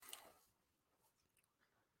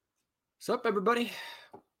What's up, everybody?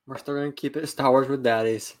 We're still gonna keep it Star Wars with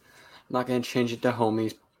Daddies. I'm not gonna change it to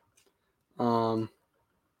homies. Star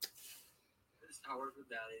Wars with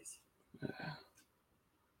Daddies.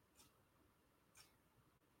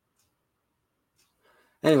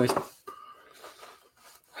 Anyways,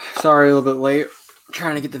 sorry a little bit late.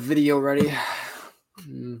 Trying to get the video ready.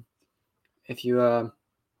 If you don't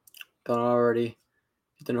already,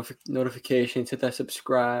 hit the notifications, hit that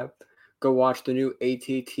subscribe. Go watch the new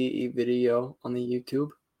ATTE video on the YouTube.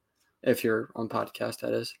 If you're on podcast,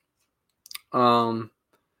 that is.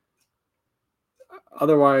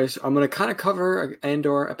 Otherwise, I'm going to kind of cover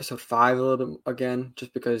Andor episode 5 a little bit again,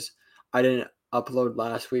 just because I didn't upload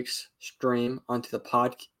last week's stream onto the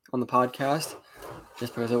podcast,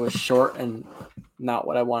 just because it was short and not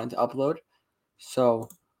what I wanted to upload. So,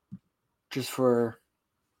 just for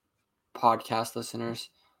podcast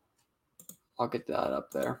listeners, I'll get that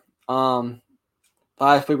up there.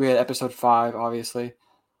 Last week we had episode 5, obviously.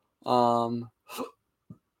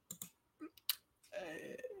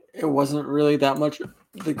 It wasn't really that much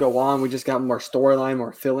to go on. We just got more storyline,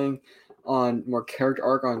 more filling on more character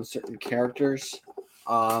arc on certain characters.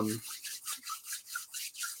 That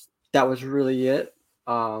was really it.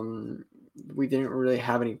 We didn't really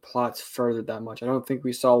have any plots further that much. I don't think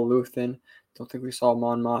we saw Luthen. Don't think we saw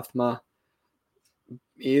Mon Mothma.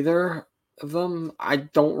 Either of them. I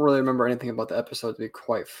don't really remember anything about the episode, to be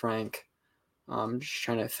quite frank. I'm just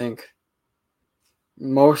trying to think.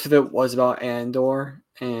 Most of it was about Andor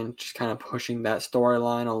and just kind of pushing that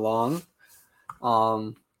storyline along.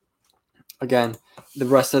 Again, the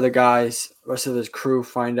rest of his crew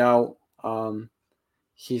find out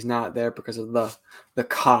he's not there because of the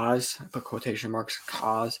cause, the quotation marks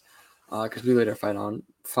cause, because we later find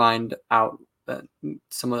out that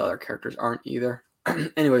some of the other characters aren't either.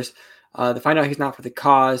 Anyways, they find out he's not for the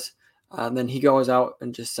cause. Then he goes out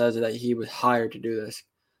and just says that he was hired to do this.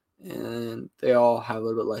 And they all have a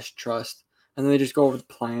little bit less trust. And then they just go over the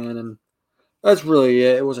plan, and that's really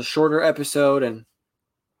it. It was a shorter episode and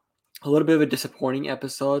a little bit of a disappointing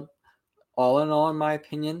episode, all in all, in my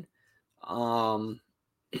opinion. I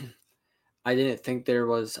didn't think there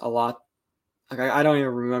was a lot. Like, I don't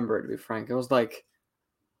even remember it, to be frank. It was like,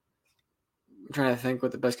 I'm trying to think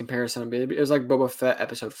what the best comparison would be. It was like Boba Fett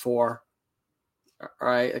episode 4,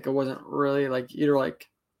 right? Like, it wasn't really like, either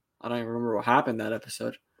like, I don't even remember what happened that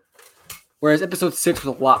episode. Whereas episode 6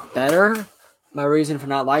 was a lot better. My reason for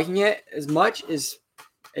not liking it as much is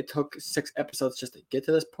it took 6 episodes just to get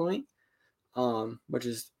to this point, which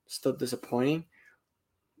is still disappointing.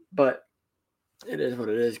 But it is what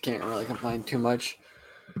it is. Can't really complain too much.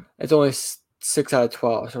 It's only 6 out of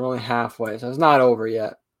 12, so we're only halfway. So it's not over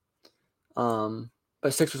yet. But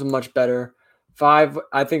 6 was much better. 5,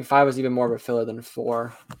 I think 5 was even more of a filler than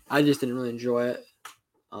 4. I just didn't really enjoy it.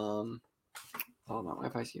 Oh, my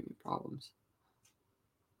Wi-Fi's giving me problems.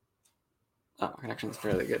 Oh, connection's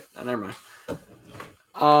fairly good. Never mind.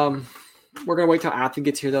 We're gonna wait till Athen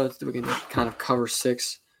gets here though, so we can kind of cover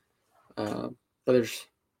 6. But there's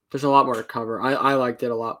a lot more to cover. I liked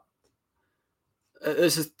it a lot.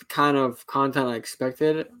 This is the kind of content I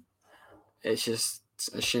expected. It's just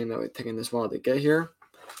a shame that we've taken this while to get here,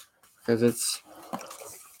 because it's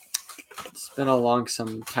been a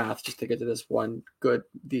longsome path just to get to this one good,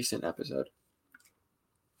 decent episode.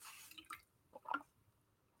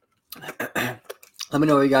 Let me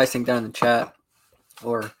know what you guys think down in the chat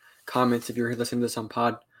or comments if you're listening to this on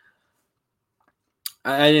pod.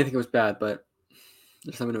 I didn't think it was bad, but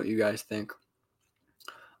just let me know what you guys think.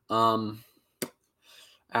 Afton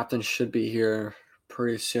should be here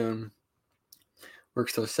pretty soon.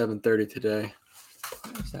 Works till 7:30 today.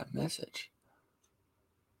 What's that message?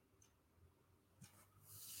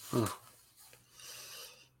 Oh.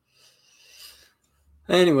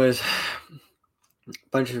 Anyways,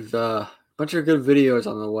 bunch of good videos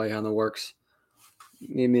on the way, on the works.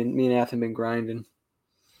 Me and Afton been grinding.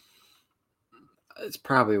 It's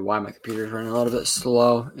probably why my computer's running a little bit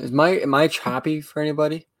slow. Am I choppy for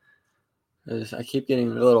anybody? Because I keep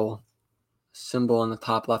getting a little symbol on the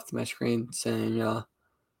top left of my screen saying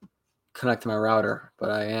connect to my router, but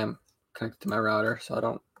I am connected to my router, so I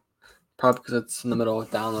don't. Probably because it's in the middle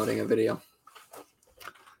of downloading a video.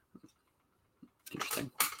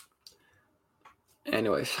 Interesting.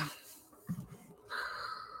 Anyways,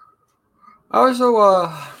 I also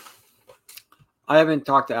I haven't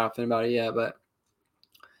talked to Afton about it yet, but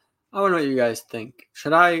I want to know what you guys think.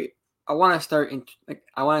 I want to start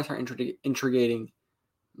integrating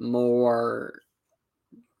more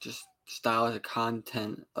just styles of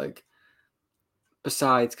content, like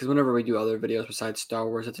besides, because whenever we do other videos besides Star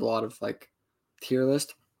Wars, it's a lot of like tier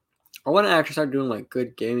list. I want to actually start doing like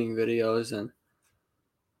good gaming videos and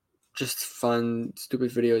just fun,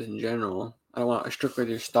 stupid videos in general. I don't want to strictly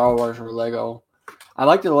do Star Wars or Lego. I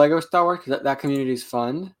like the Lego Star Wars because that community is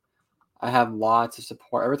fun. I have lots of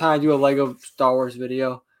support. Every time I do a Lego Star Wars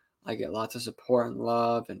video, I get lots of support and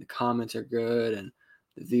love, and the comments are good, and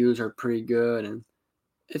the views are pretty good, and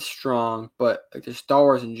it's strong. But like the Star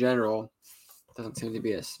Wars in general doesn't seem to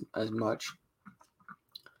be as much.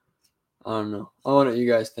 I don't know. I don't know what you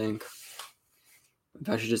guys think. If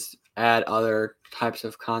I should just add other types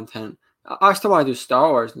of content. I still want to do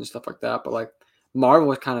Star Wars and stuff like that, but like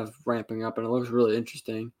Marvel is kind of ramping up, and it looks really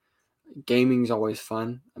interesting. Gaming's always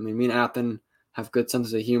fun. I mean, me and Athen have good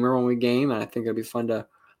senses of humor when we game, and I think it'd be fun to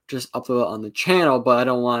just upload it on the channel, but I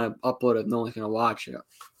don't want to upload it if no one's going to watch it.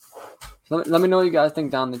 So let me know what you guys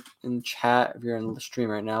think down in the chat if you're in the stream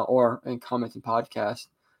right now, or in comments and podcast,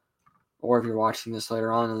 or if you're watching this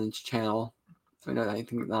later on the channel. Let me know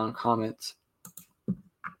anything down in comments.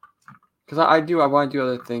 Because I want to do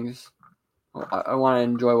other things. I want to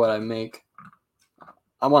enjoy what I make.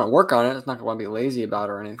 I want to work on it. It's not going to want to be lazy about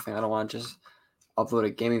it or anything. I don't want to just upload a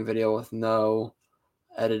gaming video with no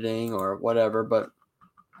editing or whatever, but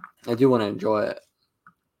I do want to enjoy it.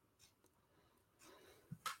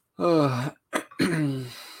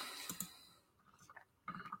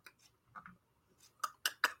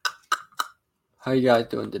 How you guys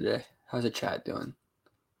doing today? How's the chat doing?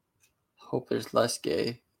 Hope there's less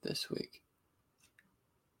gay this week.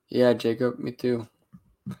 Yeah, Jacob, me too.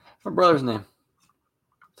 My brother's name.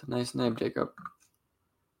 It's a nice name, Jacob.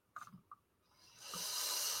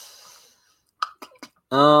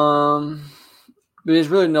 There's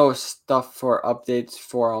really no stuff for updates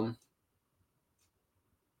for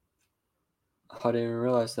I didn't even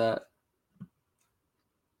realize that.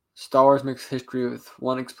 Star Wars makes history with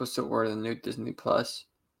one explicit word in the new Disney Plus.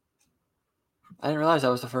 I didn't realize that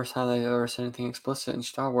was the first time they ever said anything explicit in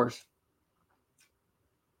Star Wars.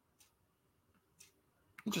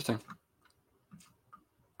 Interesting.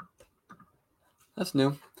 That's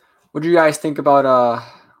new. What do you guys think about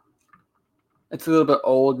it's a little bit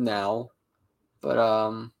old now, but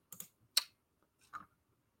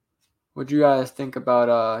what do you guys think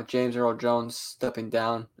about James Earl Jones stepping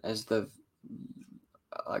down as the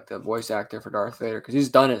voice actor for Darth Vader? Because he's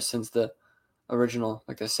done it since the original,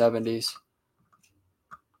 like the 70s.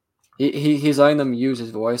 He's letting them use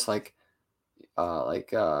his voice I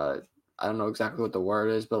don't know exactly what the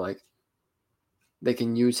word is, but like they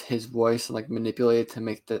can use his voice and like manipulate it to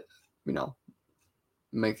make the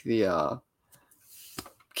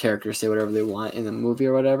characters say whatever they want in the movie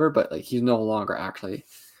or whatever. But like he's no longer actually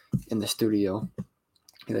in the studio.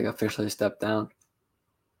 He like officially stepped down.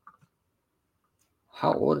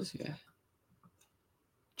 How old is he?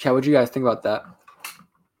 Chad, what do you guys think about that?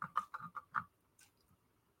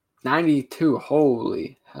 92.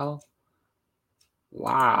 Holy hell.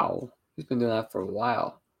 Wow. He's been doing that for a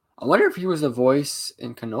while. I wonder if he was the voice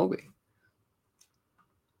in Kenobi.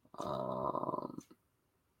 Oh,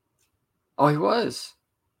 he was.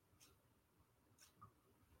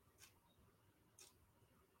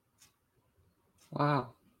 Wow.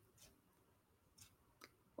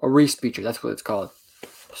 A re-speecher, that's what it's called.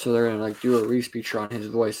 So they're gonna like do a re-speecher on his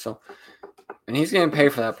voice. So, and he's getting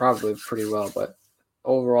paid for that probably pretty well. But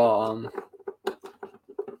overall,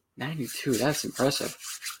 92. That's impressive.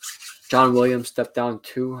 John Williams stepped down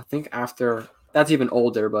too. I think after that's even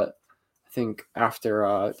older, but I think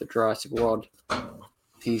after the Jurassic World,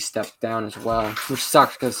 he stepped down as well, which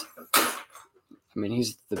sucks because I mean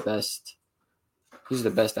he's the best. He's the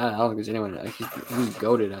best. I don't think there's anyone. Like, he's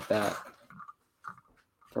goated at that.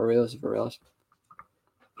 For reals.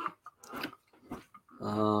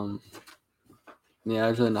 Yeah,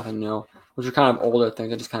 there's really nothing new. Which are kind of older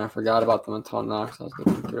things. I just kind of forgot about them until now because I was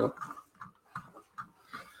looking through.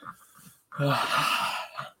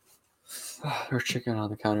 There's chicken on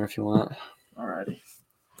the counter if you want. Alrighty.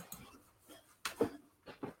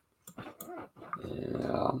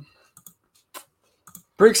 Yeah.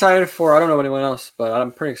 Pretty excited for, I don't know anyone else, but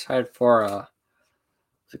I'm pretty excited for,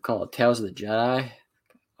 what's it called? Tales of the Jedi.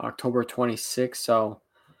 October 26th. So,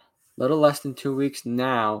 a little less than 2 weeks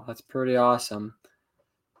now. That's pretty awesome.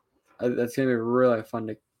 That's going to be really fun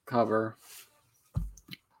to cover.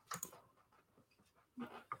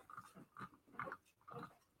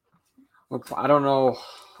 I don't know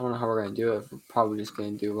how we're going to do it. We're probably just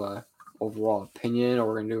going to do a overall opinion, or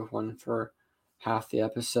we're going to do one for half the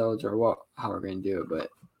episodes, or how we're going to do it. But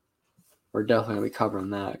we're definitely going to be covering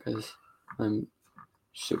that because I'm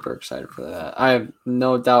super excited for that. I have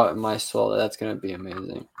no doubt in my soul that's going to be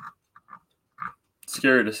amazing.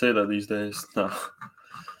 Scary to say that these days. No.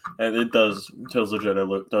 And it does. Tales of the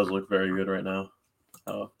Jedi does look very good right now.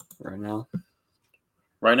 Right now.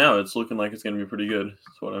 Right now, it's looking like it's going to be pretty good.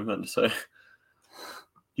 That's what I meant to say.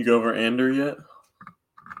 You go over Andor yet?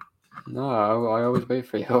 No, I always wait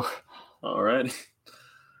for you. All right.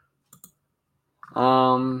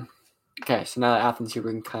 Okay, so now that Athens here,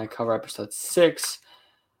 we can kind of cover episode 6.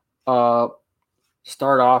 Start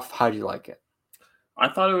off. How do you like it? I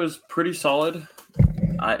thought it was pretty solid.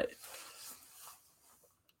 I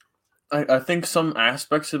think some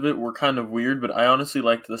aspects of it were kind of weird, but I honestly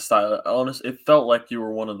liked the style. It felt like you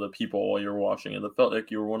were one of the people while you were watching it. It felt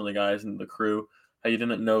like you were one of the guys in the crew. How you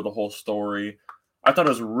didn't know the whole story. I thought it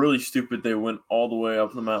was really stupid. They went all the way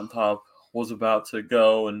up the mountaintop, was about to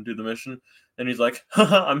go and do the mission, and he's like,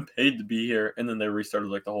 "Haha, I'm paid to be here," and then they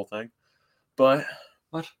restarted like the whole thing. But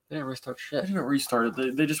what? They didn't restart shit. They didn't restart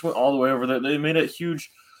it. They just went all the way over there. They made a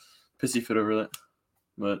huge pissy fit over that.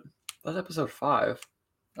 But that's episode 5.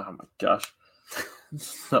 Oh my gosh.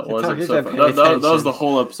 That was episode 5. That was the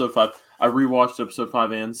whole episode 5. I rewatched episode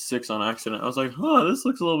 5 and 6 on accident. I was like, this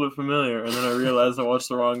looks a little bit familiar. And then I realized I watched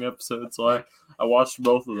the wrong episode, so I watched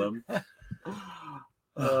both of them.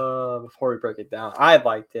 Before we break it down, I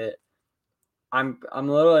liked it. I'm a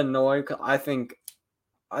little annoyed because I think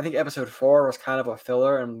episode 4 was kind of a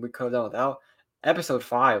filler and we could have done without. Episode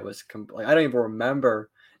 5 was I don't even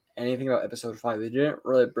remember anything about episode 5. They didn't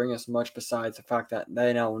really bring us much besides the fact that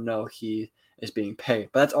they now know he is being paid.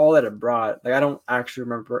 But that's all that it brought. Like, I don't actually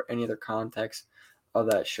remember any other context of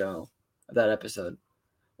that show, of that episode.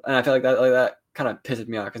 And I feel like that kind of pissed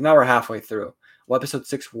me off because now we're halfway through. Well, episode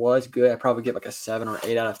 6 was good. I'd probably give like a 7 or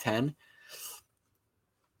 8 out of 10.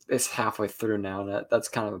 It's halfway through now. And that's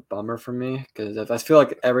kind of a bummer for me because I feel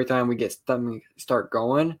like every time we start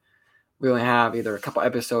going, we only have either a couple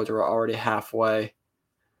episodes or we're already halfway.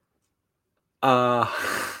 There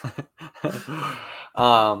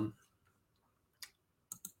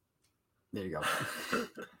you go.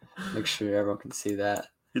 Make sure everyone can see that.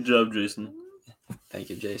 Good job, Jason.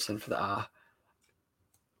 Thank you, Jason, for the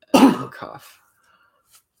cough.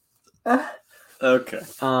 Okay.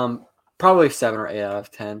 Probably 7 or 8 out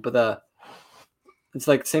of 10. But it's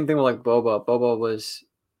like same thing with like Boba. Boba was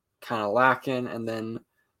kind of lacking, and then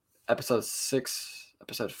episode 6,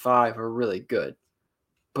 episode 5 were really good.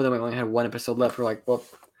 But then we only had 1 episode left. We're like, well,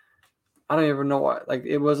 I don't even know why. Like,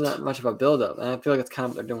 it wasn't much of a build-up. And I feel like that's kind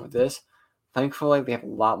of what they're doing with this. Thankfully, they have a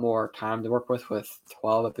lot more time to work with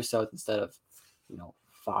 12 episodes instead of,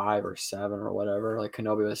 5 or 7 or whatever. Like,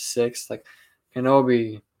 Kenobi was 6. Like,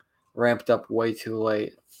 Kenobi ramped up way too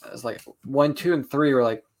late. It's like 1, 2, and 3 were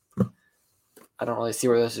like, I don't really see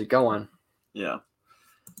where this is going. Yeah.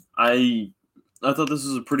 I thought this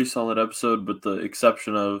was a pretty solid episode, but the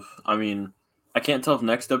exception of, I can't tell if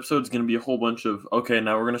next episode is going to be a whole bunch of, okay,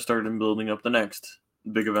 now we're going to start building up the next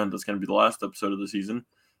big event that's going to be the last episode of the season.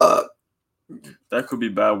 That could be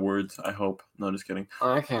bad words, I hope. No, just kidding.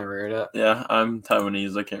 I can't read it. Yeah, I'm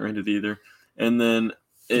Taiwanese. I can't read it either. And then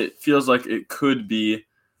it feels like it could be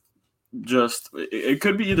it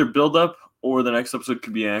could be either build up or the next episode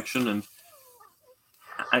could be action. And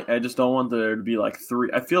I just don't want there to be like 3.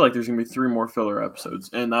 I feel like there's going to be 3 more filler episodes,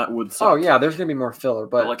 and that would suck. Oh, yeah, there's going to be more filler.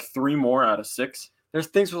 But like 3 more out of 6? There's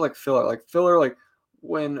things with like filler. Like filler, like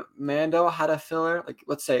when Mando had a filler, like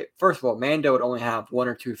let's say, first of all, Mando would only have 1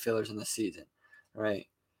 or 2 fillers in the season, right?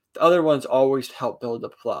 The other ones always help build the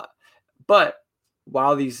plot. But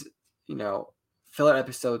while these, filler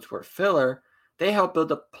episodes were filler, they help build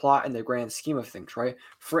the plot in the grand scheme of things, right?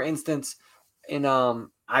 For instance, in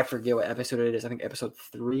I forget what episode it is. I think episode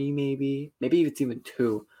 3, maybe it's even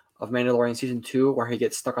 2 of Mandalorian season 2, where he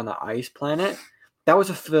gets stuck on the ice planet. That was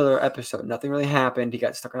a filler episode. Nothing really happened. He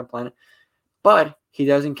got stuck on a planet. But he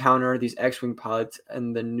does encounter these X-Wing pilots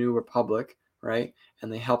in the New Republic, right?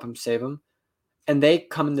 And they help him save him. And they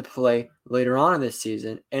come into play later on in this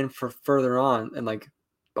season and for further on in like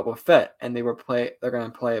Boba Fett. And they're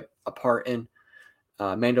going to play a part in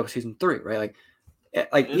Mando season 3, right?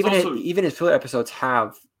 Even his filler episodes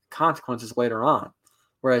have consequences later on.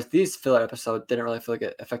 Whereas these filler episodes didn't really feel like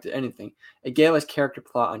it affected anything. It gave us character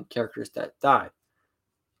plot on characters that died.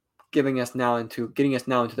 Getting us now into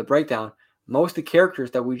the breakdown. Most of the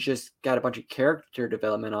characters that we just got a bunch of character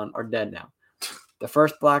development on are dead now. The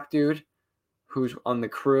first black dude who's on the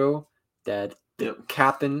crew, dead. The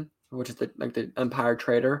captain, which is the Empire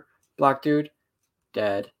traitor, black dude,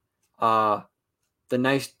 dead. The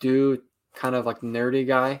nice dude, kind of like nerdy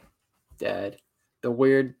guy, dead. The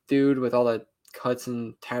weird dude with all the cuts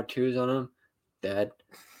and tattoos on him, dead.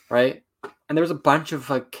 Right? And there's a bunch of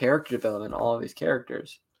like character development in all of these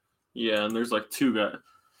characters. Yeah, and there's like 2 guys.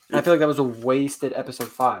 I feel like that was a wasted episode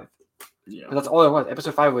 5. Yeah. Because that's all it was.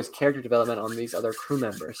 Episode 5 was character development on these other crew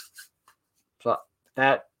members. So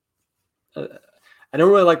that I don't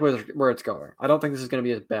really like where it's going. I don't think this is going to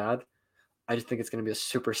be as bad. I just think it's going to be a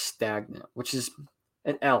super stagnant, which is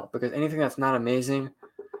an L, because anything that's not amazing,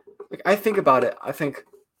 like I think about it, I think,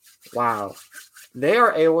 wow, they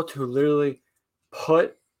are able to literally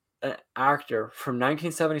put an actor from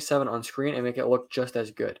 1977 on screen and make it look just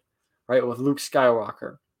as good, right? With Luke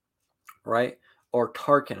Skywalker, right? Or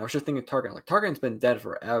Tarkin. I was just thinking Tarkin. Like Tarkin's been dead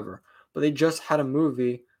forever, but they just had a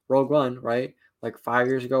movie, Rogue One, right? Like 5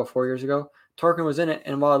 years ago, 4 years ago. Tarkin was in it,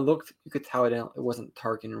 and while it looked, you could tell it wasn't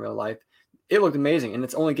Tarkin in real life. It looked amazing, and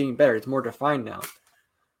it's only getting better. It's more defined now.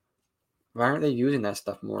 Why aren't they using that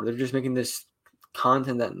stuff more? They're just making this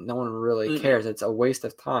content that no one really cares. It's a waste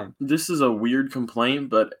of time. This is a weird complaint,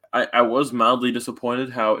 but I was mildly disappointed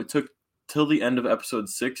how it took till the end of episode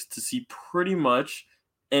 6 to see pretty much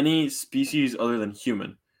any species other than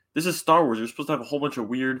human. This is Star Wars. You're supposed to have a whole bunch of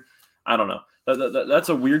weird. I don't know. That's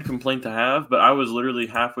a weird complaint to have, but I was literally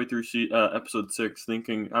halfway through episode 6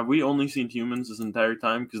 thinking, have we only seen humans this entire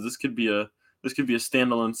time? Because this could be a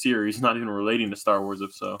standalone series, not even relating to Star Wars.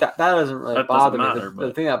 If so, that doesn't really that bother doesn't me. matter.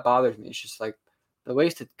 The thing that bothers me is just like the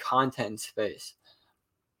wasted content in space.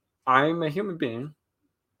 I'm a human being.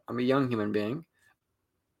 I'm a young human being.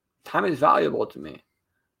 Time is valuable to me,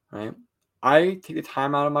 right? I take the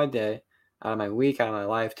time out of my day, out of my week, out of my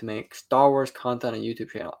life to make Star Wars content on a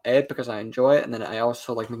YouTube channel. A, because I enjoy it, and then I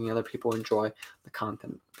also like making other people enjoy the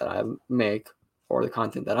content that I make or the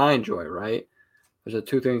content that I enjoy, right? Those are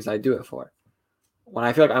two things I do it for. When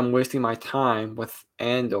I feel like I'm wasting my time with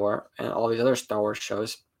Andor and all these other Star Wars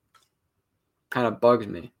shows, kind of bugs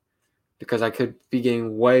me because I could be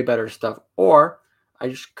getting way better stuff, or I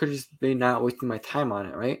just could just be not wasting my time on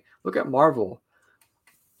it, right? Look at Marvel.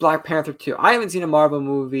 Black Panther 2. I haven't seen a Marvel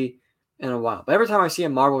movie in a while, but every time I see a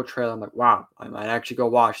Marvel trailer, I'm like, wow, I might actually go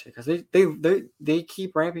watch it because they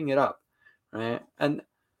keep ramping it up, right? And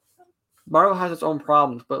Marvel has its own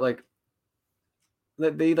problems, but like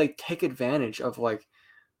they like take advantage of like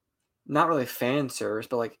not really fan service,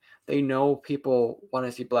 but like they know people want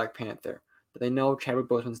to see Black Panther, but they know Chadwick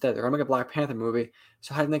Boseman's dead. They're gonna make a Black Panther movie,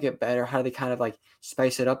 so how do they make it better? How do they kind of like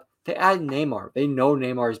spice it up? They add Neymar. They know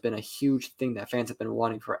Neymar has been a huge thing that fans have been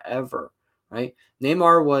wanting forever, right?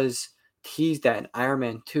 Neymar was teased at in Iron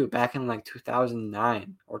Man 2 back in like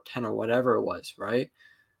 2009 or 10 or whatever it was, right?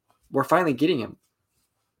 We're finally getting him.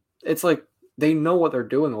 It's like they know what they're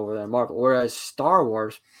doing over there in Marvel, whereas Star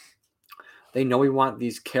Wars, they know we want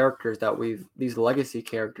these characters these legacy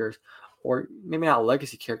characters, or maybe not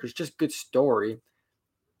legacy characters, just good story,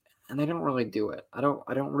 and they don't really do it. I don't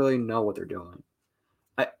really know what they're doing.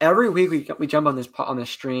 Every week we jump on this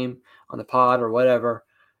stream, on the pod or whatever,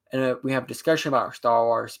 and we have discussion about Star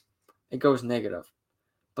Wars. It goes negative,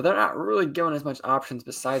 but they're not really giving us much options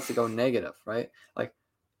besides to go negative, right? Like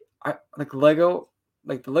I like Lego,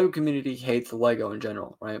 like the Lego community hates Lego in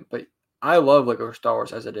general, right? But I love Lego Star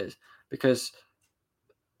Wars as it is because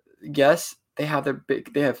yes, they have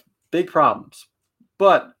big problems,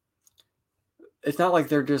 but it's not like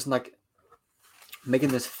they're just like making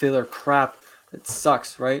this filler crap that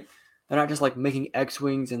sucks, right? They're not just like making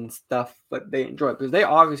X-wings and stuff, but they enjoy it because they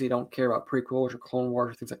obviously don't care about prequels or Clone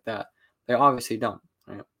Wars or things like that. They obviously don't.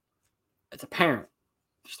 Right? It's apparent,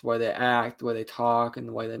 just the way they act, the way they talk, and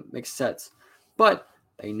the way they make sets. But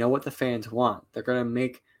they know what the fans want. They're gonna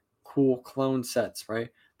make cool clone sets, right?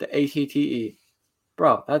 The ATTE,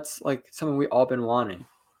 bro, that's like something we all been wanting.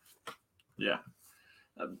 Yeah.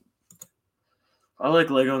 I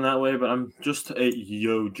like Lego in that way, but I'm just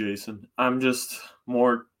Jason. I'm just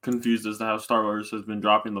more confused as to how Star Wars has been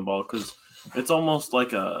dropping the ball because it's almost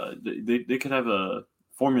like they could have a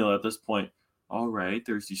formula at this point. All right,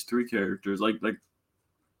 there's these 3 characters like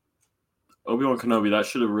Obi-Wan Kenobi. That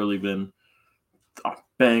should have really been a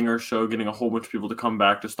banger show, getting a whole bunch of people to come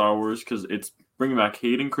back to Star Wars because it's bringing back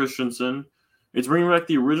Hayden Christensen. It's bringing back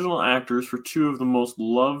the original actors for 2 of the most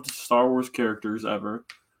loved Star Wars characters ever,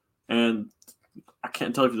 and I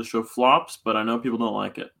can't tell if the show flops, but I know people don't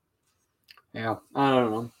like it. Yeah, I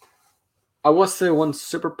don't know. I will say one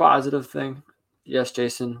super positive thing. Yes,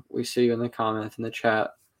 Jason, we see you in the comments in the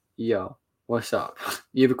chat. Yo, what's up?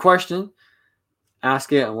 You have a question?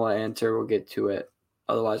 Ask it and we'll answer. We'll get to it.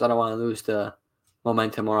 Otherwise, I don't want to lose the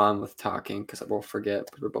momentum we're on with talking because we'll forget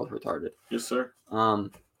because we're both retarded. Yes, sir.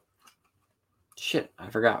 Shit, I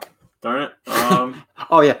forgot. Darn it.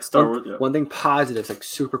 Oh yeah, Star Wars. Yeah. One thing positive, like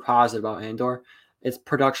super positive about Andor, its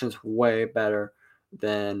production's way better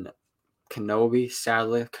than Kenobi.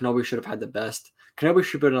 Sadly, Kenobi should have had the best. Kenobi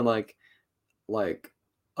should have been like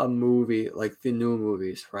a movie, like the new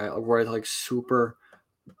movies, right? Where it's like super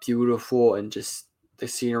beautiful and just the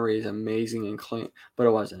scenery is amazing and clean, but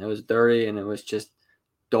it wasn't. It was dirty and it was just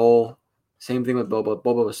dull. Same thing with Boba.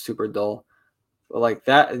 Boba was super dull. But like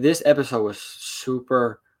that, this episode was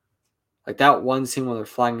super. Like that one scene when they're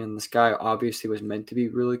flying in the sky obviously was meant to be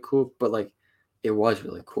really cool, but like it was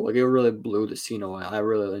really cool. Like it really blew the scene away. I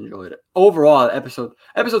really enjoyed it. Overall, episode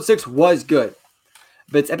 6 was good,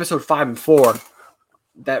 but it's episode 5 and 4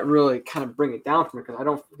 that really kind of bring it down for me because I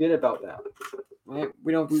don't forget about that. Right?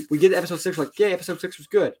 We get to episode 6, we're like, yeah, episode 6 was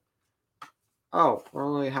good. Oh, we're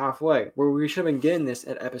only halfway. Where we should have been getting this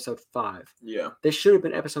at episode 5. Yeah. This should have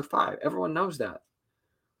been episode 5. Everyone knows that.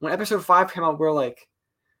 When episode 5 came out, we're like,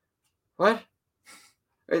 what?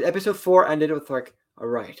 Episode 4 ended with like, all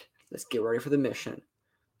right, let's get ready for the mission.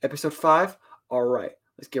 Episode 5, all right,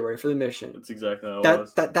 let's get ready for the mission. That's exactly how it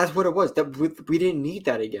was. That's what it was. That we didn't need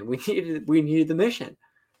that again. We needed the mission.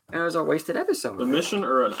 And it was a wasted episode. The mission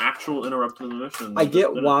or an actual interruption of the mission? I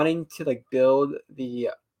get wanting to like build the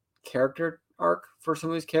character arc for some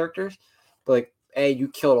of these characters, but like, hey, you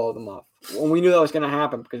killed all of them off. Well, we knew that was going to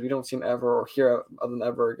happen because we don't see them ever or hear of them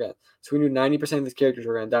ever again. So we knew 90% of these characters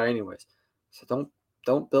were going to die anyways. So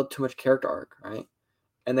don't build too much character arc, right?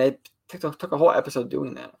 And they took a whole episode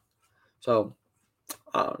doing that. So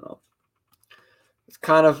I don't know. It's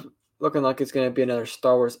kind of looking like it's going to be another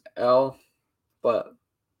Star Wars L, but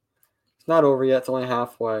it's not over yet. It's only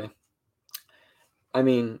halfway. I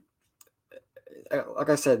mean, like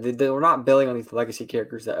I said, they're not building on these legacy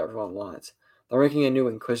characters that everyone wants. They're making a new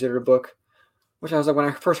Inquisitor book, which I was like, when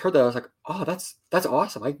I first heard that, I was like, oh, that's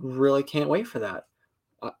awesome. I really can't wait for that.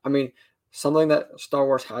 I mean, something that Star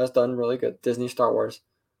Wars has done really good, Disney Star Wars,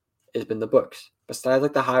 has been the books. Besides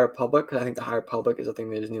like the High Republic, because I think the High Republic is a thing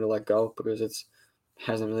they just need to let go because it's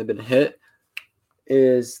hasn't really been hit,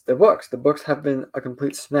 is the books. The books have been a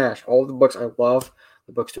complete smash. All the books I love.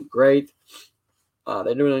 The books do great.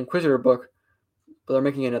 They're doing an Inquisitor book, but they're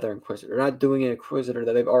making another Inquisitor. They're not doing an Inquisitor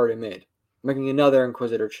that they've already made. They're making another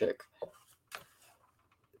Inquisitor chick.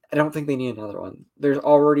 I don't think they need another one. There's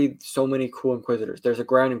already so many cool Inquisitors. There's a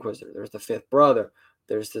Grand Inquisitor. There's the Fifth Brother.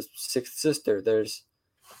 There's the Sixth Sister. There's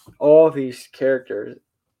all these characters,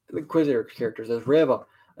 Inquisitor characters. There's Riva.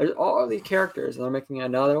 There's all of these characters, and they're making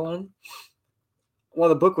another one. Well,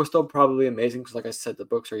 the book was still probably amazing because, like I said, the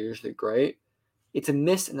books are usually great. It's a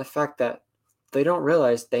miss in the fact that they don't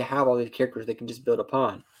realize they have all these characters they can just build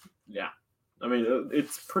upon. Yeah. I mean,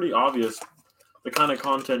 it's pretty obvious the kind of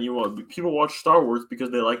content you want. People watch Star Wars because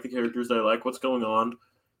they like the characters, they like what's going on.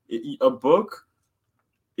 A book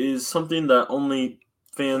is something that only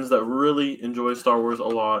fans that really enjoy Star Wars a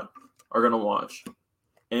lot are going to watch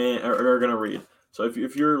and are going to read. So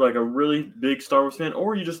if you're like a really big Star Wars fan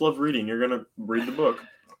or you just love reading, you're going to read the book.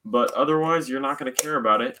 But otherwise, you're not going to care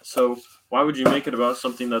about it. So why would you make it about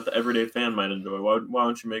something that the everyday fan might enjoy? Why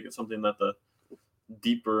don't you make it something that the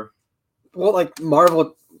deeper... Well, like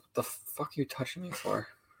Marvel, the fuck are you touching me for?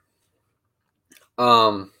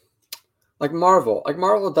 Like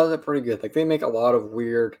Marvel does it pretty good. Like they make a lot of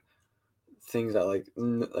weird things that like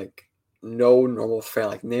no normal fan,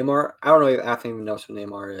 like Neymar. I don't know if Anthony even knows who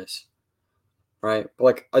Neymar is, right? But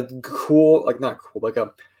like a cool, like not cool, like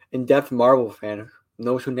a in-depth Marvel fan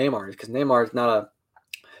knows who Neymar is because Neymar is not a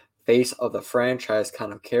face of the franchise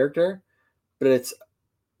kind of character, but it's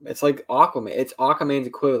like Aquaman. It's Aquaman's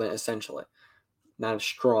equivalent essentially. Not as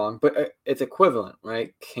strong, but it's equivalent,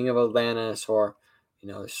 right? King of Atlantis, or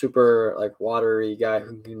super like watery guy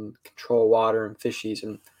who can control water and fishies,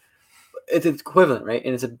 and it's equivalent, right?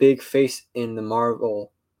 And it's a big face in the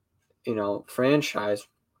Marvel, franchise.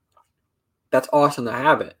 That's awesome to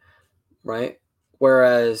have it, right?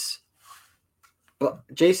 Whereas,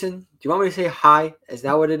 Jason, do you want me to say hi? Is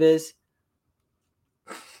that what it is?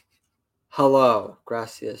 Hello,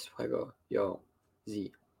 gracias, juego, yo,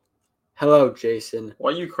 z. Hello, Jason.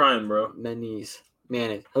 Why are you crying, bro? Mayonnaise.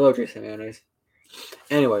 Hello, Jason Mayonnaise.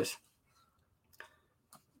 Anyways,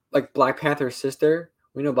 like Black Panther's sister,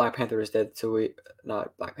 we know Black Panther is dead, so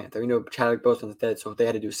not Black Panther. We know Chadwick Boseman's dead, so they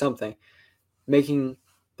had to do something. Making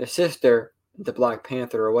the sister the Black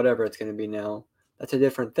Panther or whatever it's going to be now, that's a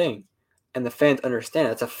different thing. And the fans understand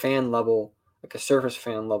that's a fan level, like a surface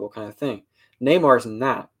fan level kind of thing. Neymar's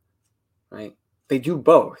not, right? They do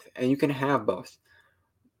both, and you can have both.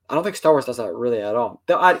 I don't think Star Wars does that really at all.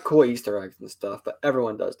 They'll add cool Easter eggs and stuff, but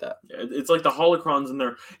everyone does that. Yeah, it's like the holocrons in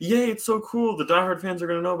there. Yay, it's so cool. The diehard fans are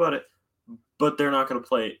going to know about it, but they're not going to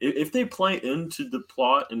play. If they play into the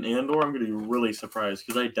plot in Andor, I'm going to be really surprised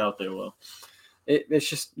because I doubt they will. It's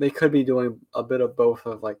just they could be doing a bit of both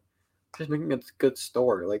of like just making a good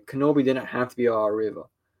story. Like Kenobi didn't have to be all Riva.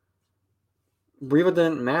 Riva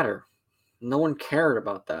didn't matter. No one cared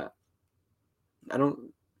about that.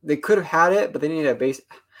 They could have had it, but they needed a base.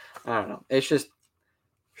 I don't know. It's just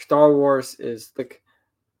Star Wars is like.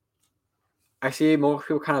 I see most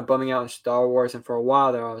people kind of bumming out in Star Wars, and for a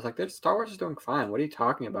while there, I was like, Star Wars is doing fine. What are you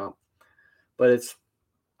talking about? But it's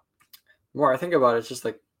more I think about it, it's just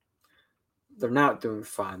like they're not doing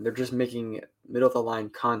fine. They're just making middle of the line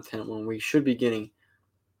content when we should be getting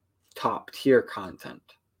top tier content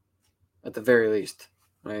at the very least,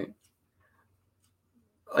 right?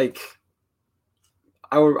 Like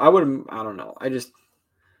I don't know.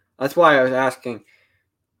 That's why I was asking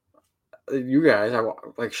you guys.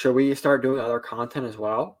 Like, should we start doing other content as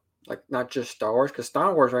well? Like, not just Star Wars, because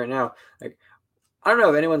Star Wars right now, like, I don't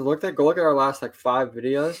know if anyone's looked at. Go look at our last like 5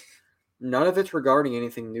 videos. None of it's regarding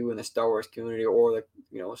anything new in the Star Wars community or like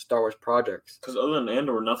Star Wars projects. Because other than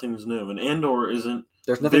Andor, nothing's new, and Andor isn't.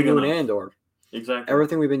 There's nothing big new enough. in Andor. Exactly.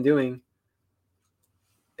 Everything we've been doing.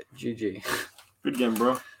 GG. Good game,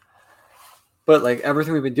 bro. But like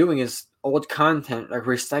everything we've been doing is old content, like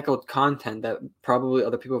recycled content that probably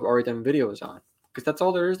other people have already done videos on. Because that's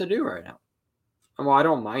all there is to do right now. And while I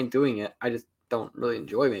don't mind doing it, I just don't really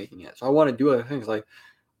enjoy making it. So I want to do other things. Like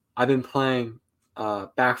I've been playing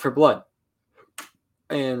Back for Blood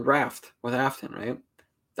and Raft with Afton, right?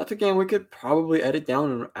 That's a game we could probably edit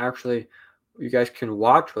down and actually you guys can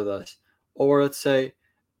watch with us. Or let's say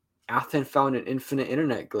Afton found an infinite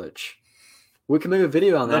internet glitch. We can make a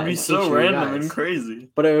video on that. That'd be so random and crazy.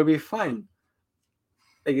 But it would be fun.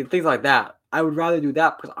 Like, things like that. I would rather do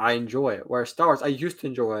that because I enjoy it. Whereas Star Wars, I used to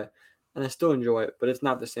enjoy it, and I still enjoy it, but it's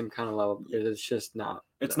not the same kind of level. It's just not.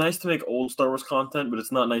 It's nice to make old Star Wars content, but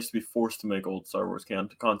it's not nice to be forced to make old Star Wars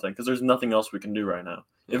content because there's nothing else we can do right now.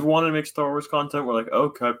 Yeah. If we wanted to make Star Wars content, we're like,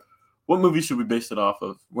 okay, what movie should we base it off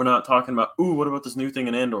of? We're not talking about, what about this new thing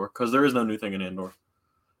in Andor? Because there is no new thing in Andor.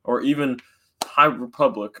 Or even High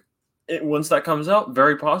Republic. Once that comes out,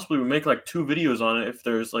 very possibly we make like 2 videos on it if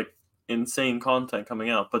there's like insane content coming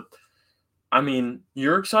out. But I mean,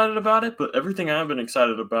 you're excited about it, but everything I've been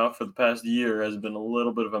excited about for the past year has been a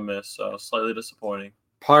little bit of a miss, so slightly disappointing.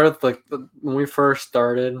 Part of when we first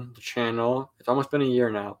started the channel, it's almost been a year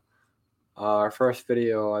now. Our first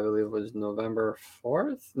video, I believe, was November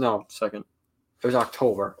 4th? No, 2nd. It was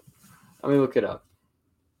October. Let me look it up.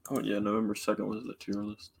 Oh yeah, November 2nd was the tier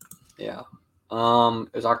list. Yeah.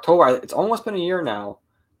 It was October. It's almost been a year now.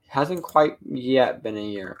 It hasn't quite yet been a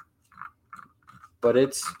year. But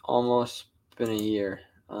it's almost been a year.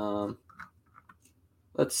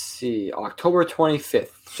 Let's see. October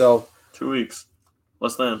 25th. So 2 weeks.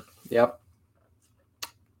 Less than. Yep.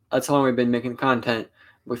 That's how long we've been making content.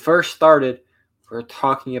 When we first started, we were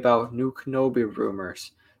talking about new Kenobi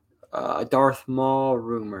rumors. A Darth Maul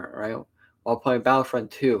rumor, right? While playing Battlefront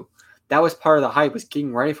 2. That was part of the hype, was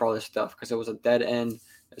getting ready for all this stuff because it was a dead end.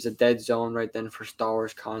 It was a dead zone right then for Star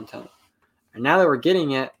Wars content. And now that we're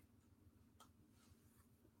getting it,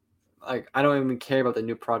 like, I don't even care about the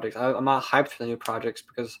new projects. I'm not hyped for the new projects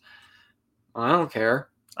because I don't care.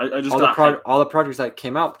 I just all the projects that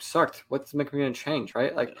came out sucked. What's making me gonna change,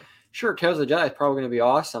 right? Like, sure, Tales of the Jedi is probably gonna be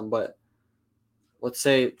awesome, but let's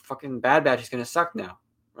say fucking Bad Batch is gonna suck now,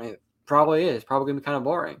 right? Probably is. Probably gonna be kind of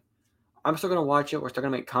boring. I'm still gonna watch it. We're still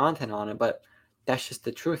gonna make content on it, but that's just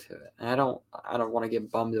the truth of it. And I don't want to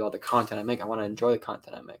get bummed about the content I make. I want to enjoy the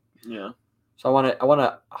content I make. Yeah. So I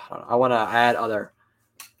want to add other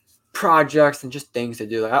projects and just things to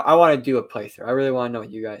do. Like, I want to do a playthrough. I really want to know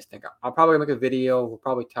what you guys think. I'll probably make a video. We'll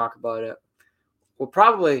probably talk about it. What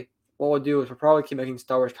we'll do is we'll probably keep making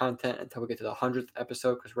Star Wars content until we get to the 100th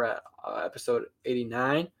episode because we're at episode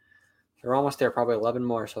 89. So we're almost there. Probably 11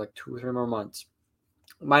 more. So like 2 or 3 more months.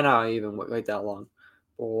 Might not even wait that long.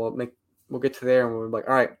 But we'll get to there and we'll be like,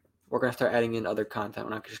 all right, we're gonna start adding in other content.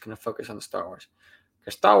 We're not just gonna focus on the Star Wars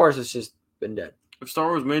because Star Wars has just been dead. If Star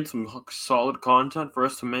Wars made some solid content for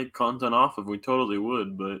us to make content off of, we totally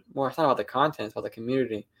would. But it's not about the content; it's about the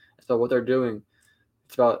community. It's about what they're doing.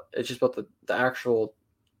 It's just about the actual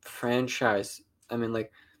franchise. I mean,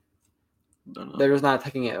 like, they're just not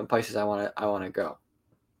taking it in places I want to go.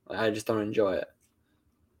 I just don't enjoy it.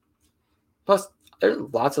 Plus, there's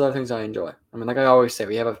lots of other things I enjoy. I mean, like I always say,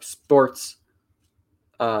 we have a sports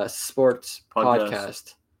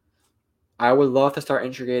podcast. I would love to start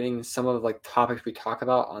integrating some of like topics we talk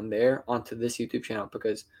about on there onto this YouTube channel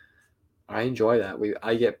because I enjoy that.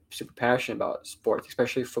 I get super passionate about sports,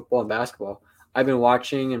 especially football and basketball. I've been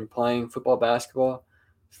watching and playing football, basketball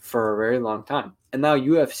for a very long time. And now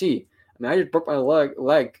UFC. I mean, I just broke my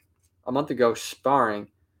leg a month ago sparring,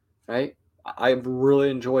 right? I really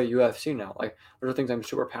enjoy UFC now. Like, those are things I'm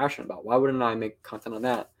super passionate about. Why wouldn't I make content on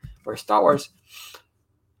that? Whereas Star Wars,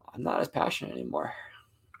 I'm not as passionate anymore.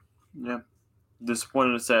 Yeah.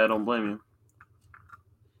 Disappointed to say I don't blame you.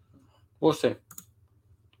 We'll see.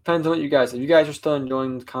 Depends on what you guys. If you guys are still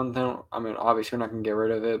enjoying the content, I mean, obviously we're not gonna get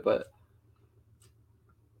rid of it, but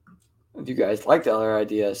if you guys like the other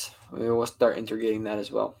ideas, we'll start integrating that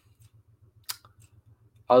as well.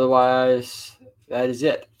 Otherwise, that is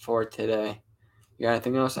it for today. You got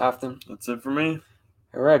anything else, Afton? That's it for me.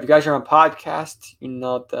 All right. If you guys are on podcast, you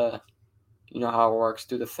know how it works.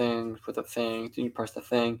 Do the thing, put the thing, you press the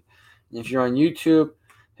thing. And if you're on YouTube,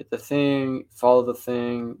 hit the thing, follow the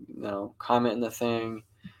thing, comment in the thing,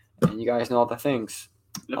 and you guys know all the things.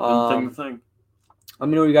 Yep, the thing. Let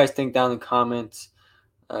me know what you guys think down in the comments.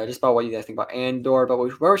 Just about what you guys think about Andor, but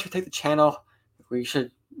where we should take the channel. If we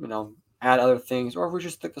should, add other things, or if we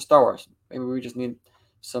should stick to Star Wars. Maybe we just need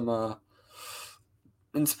some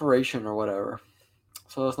inspiration or whatever.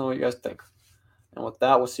 So let us know what you guys think. And with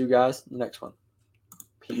that, we'll see you guys in the next one.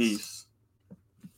 Peace.